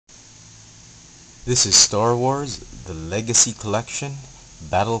This is Star Wars, the Legacy Collection,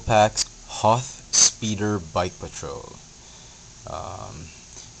 Battle Packs, Hoth Speeder Bike Patrol. Um,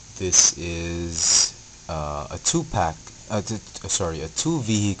 this is a two-pack, a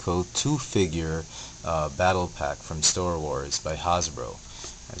two-vehicle, two-figure battle pack from Star Wars by Hasbro.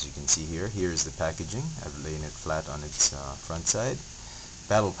 As you can see here, here's the packaging. I've laid it flat on its front side.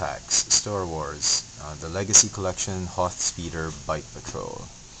 Battle Packs, Star Wars, the Legacy Collection, Hoth Speeder Bike Patrol.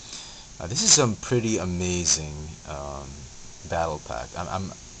 This is some pretty amazing battle pack.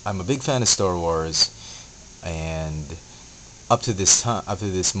 I'm a big fan of Star Wars, and up to this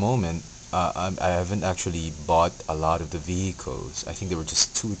moment, I haven't actually bought a lot of the vehicles. I think they were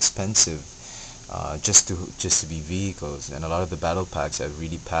just too expensive just to be vehicles, and a lot of the battle packs I've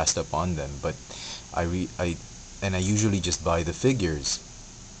really passed up on them. But I usually just buy the figures.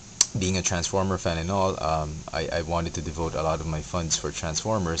 Being a Transformer fan and all, I wanted to devote a lot of my funds for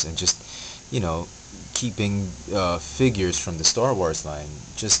Transformers and just, you know, keeping figures from the Star Wars line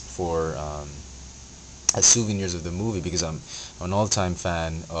just for as souvenirs of the movie, because I'm an all-time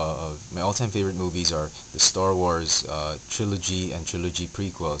fan of my all-time favorite movies are the Star Wars trilogy and trilogy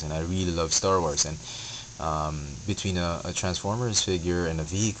prequels, and I really love Star Wars. And between a Transformers figure and a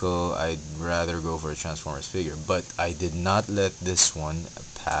vehicle, I'd rather go for a Transformers figure. But I did not let this one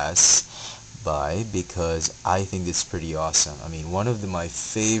pass by because I think it's pretty awesome. I mean, one of my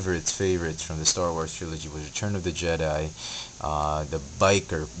favorites from the Star Wars trilogy was Return of the Jedi,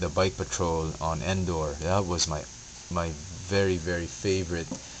 the bike patrol on Endor. That was my very favorite.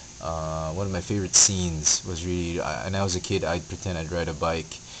 One of my favorite scenes was really, and I was a kid, I'd pretend I'd ride a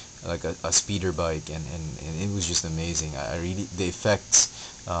bike, like a speeder bike, and it was just amazing. I really, the effects,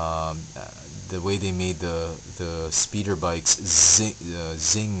 the way they made the speeder bikes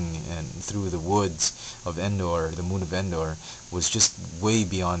zing and through the woods of Endor, the moon of Endor, was just way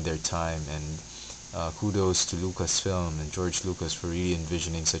beyond their time. And kudos to Lucasfilm and George Lucas for really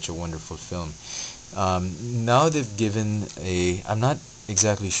envisioning such a wonderful film. Now they've given a, I'm not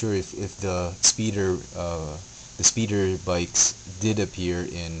exactly sure if the speeder bikes did appear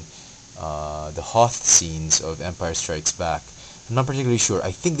in the Hoth scenes of Empire Strikes Back. I'm not particularly sure.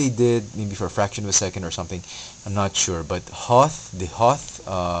 I think they did, maybe for a fraction of a second or something. I'm not sure. But the Hoth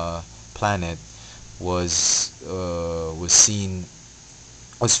planet was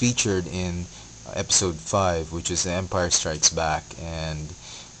featured in Episode 5, which is The Empire Strikes Back, and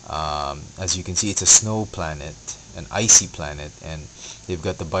as you can see, it's a snow planet, an icy planet, and they've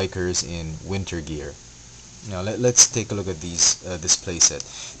got the bikers in winter gear. Now let's take a look at this playset.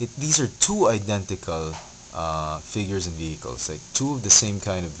 These are two identical figures and vehicles, like two of the same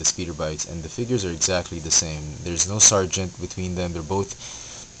kind of the speeder bikes, and the figures are exactly the same. There's no sergeant between them. They're both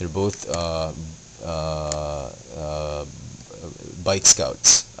bike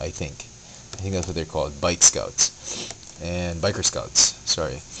scouts, I think. I think that's what they're called, bike scouts and biker scouts.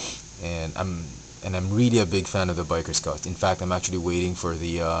 Sorry, and I'm really a big fan of the biker scouts. In fact, I'm actually waiting for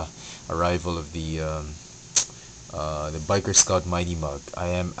the arrival of the Biker Scout Mighty Mug. I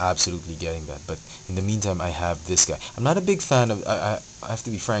am absolutely getting that. But in the meantime, I have this guy. I'm not a big fan of, I have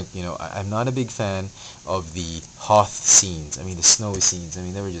to be frank, I'm not a big fan of the Hoth scenes. I mean, the snowy scenes. I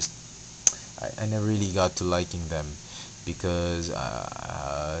mean, they were just, I never really got to liking them because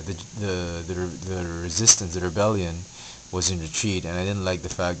the resistance, the rebellion, was in retreat, and I didn't like the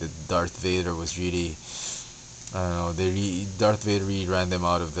fact that Darth Vader was really, I don't know, Darth Vader really ran them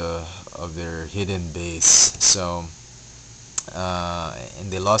out of their hidden base. So and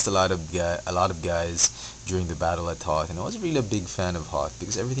they lost a lot of guys during the battle at Hoth, and I wasn't really a big fan of Hoth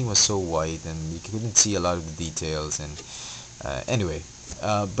because everything was so white and you couldn't see a lot of the details. And anyway,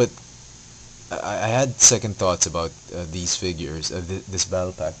 but I had second thoughts about these figures, this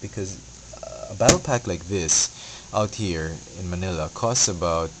battle pack, because a battle pack like this out here in Manila costs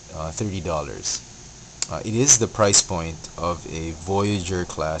about $30. It is the price point of a Voyager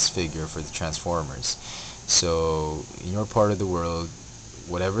class figure for the Transformers. So in your part of the world,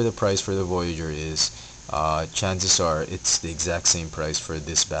 whatever the price for the Voyager is, chances are it's the exact same price for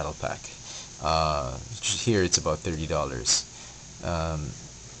this battle pack. Here it's about $30.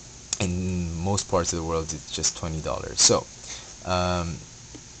 In most parts of the world, it's just $20. So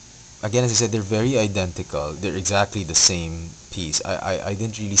again, as I said, they're very identical. They're exactly the same piece. I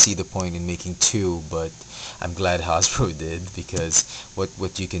didn't really see the point in making two, but I'm glad Hasbro did, because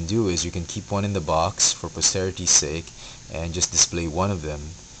what you can do is you can keep one in the box for posterity's sake and just display one of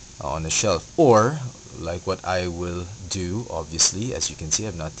them on the shelf. Or, like what I will do, obviously, as you can see,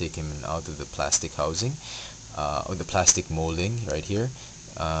 I've not taken him out of the plastic housing, or the plastic molding right here.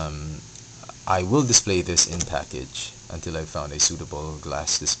 I will display this in package until I found a suitable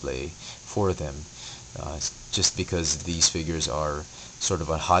glass display for them. Just because these figures are sort of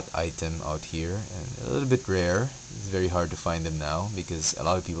a hot item out here and a little bit rare. It's very hard to find them now because a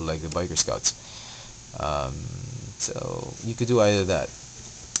lot of people like the Biker Scouts. So you could do either that.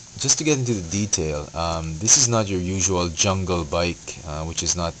 Just to get into the detail, this is not your usual jungle bike, which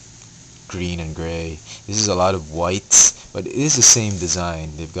is not green and gray. This is a lot of whites, but it is the same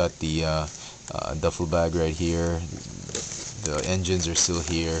design. They've got the duffel bag right here. The engines are still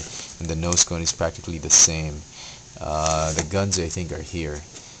here, and the nose cone is practically the same. The guns, I think, are here.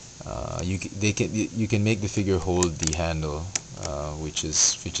 You can make the figure hold the handle, which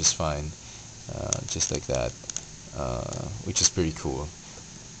is fine, just like that, which is pretty cool.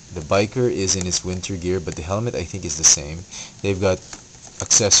 The biker is in his winter gear, but the helmet, I think, is the same. They've got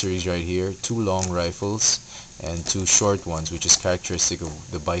accessories right here, 2 long rifles and 2 short ones, which is characteristic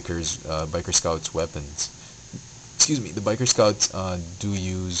of the Biker Scouts weapons. Excuse me, the Biker Scouts do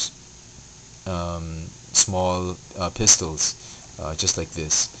use small pistols, just like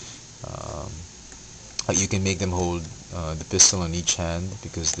this. You can make them hold the pistol on each hand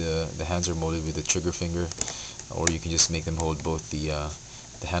because the hands are molded with the trigger finger, or you can just make them hold both the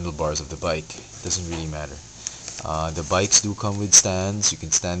handlebars of the bike. Doesn't really matter. The bikes do come with stands. You can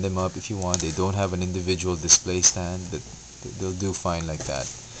stand them up if you want. They don't have an individual display stand, but they'll do fine like that.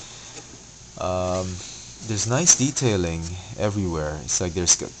 There's nice detailing everywhere. It's like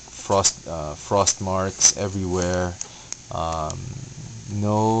there's frost marks everywhere.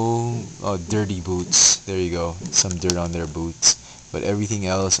 No dirty boots. There you go. Some dirt on their boots. But everything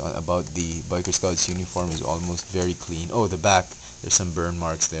else about the Biker Scouts uniform is almost very clean. Oh, the back. There's some burn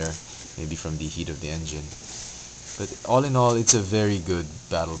marks there, maybe from the heat of the engine. But all in all, it's a very good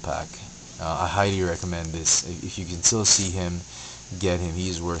battle pack. I highly recommend this. If you can still see him, get him.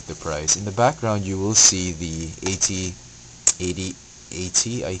 He's worth the price. In the background, you will see the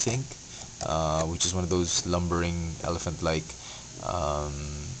AT-80, I think, which is one of those lumbering elephant-like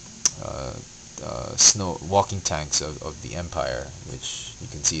snow walking tanks of the Empire, which you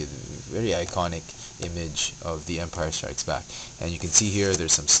can see a very iconic image of the Empire Strikes Back. And you can see here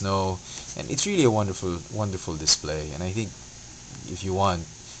there's some snow, and it's really a wonderful display. And I think if you want,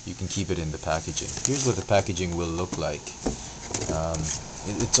 you can keep it in the packaging. Here's what the packaging will look like.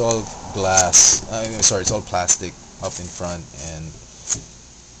 It's all glass. Sorry, it's all plastic up in front, and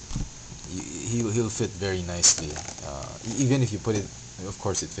he'll fit very nicely. Even if you put it, of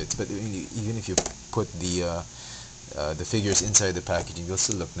course it fits, but even if you put the figures inside the packaging, they'll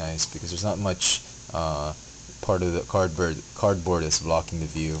still look nice because there's not much part of the cardboard is blocking the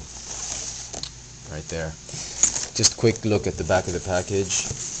view. Right there. Just quick look at the back of the package.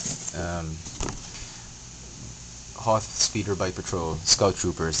 Hoth Speeder Bike Patrol Scout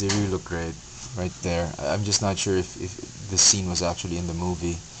Troopers. They really look great right there. I'm just not sure if this scene was actually in the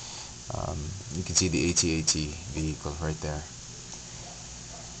movie. You can see the AT-AT vehicle right there.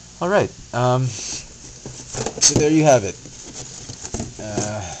 Alright, so there you have it.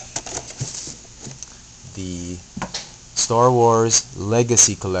 The Star Wars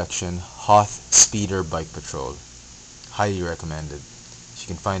Legacy Collection Hoth Speeder Bike Patrol. Highly recommended. If you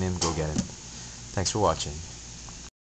can find him, go get him. Thanks for watching.